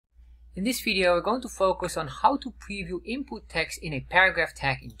In this video, we're going to focus on how to preview input text in a paragraph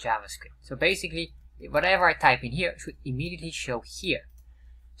tag in JavaScript. So basically, whatever I type in here should immediately show here.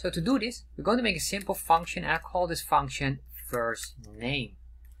 So to do this, we're going to make a simple function, and I'll call this function first name.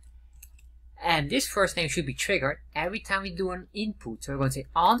 And this first name should be triggered every time we do an input. So we're going to say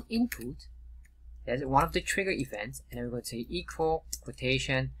on input, that's one of the trigger events, and then we're going to say equal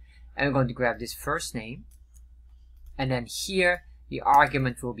quotation, and we're going to grab this first name, and then here the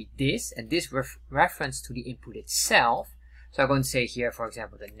argument will be this, and this reference to the input itself. So I'm going to say here, for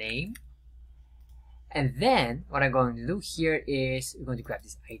example, the name. And then what I'm going to do here is we're going to grab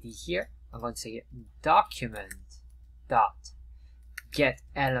this ID here. I'm going to say document dot get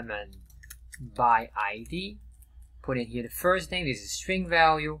element by ID. Put in here the first name. This is string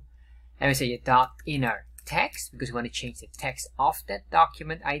value. And we say dot inner text because we want to change the text of that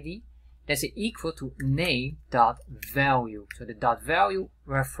document ID. That's equal to name dot value. So the dot value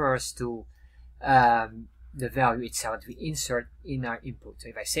refers to the value itself that we insert in our input. So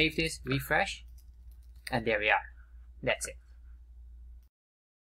if I save this, refresh, and there we are. That's it.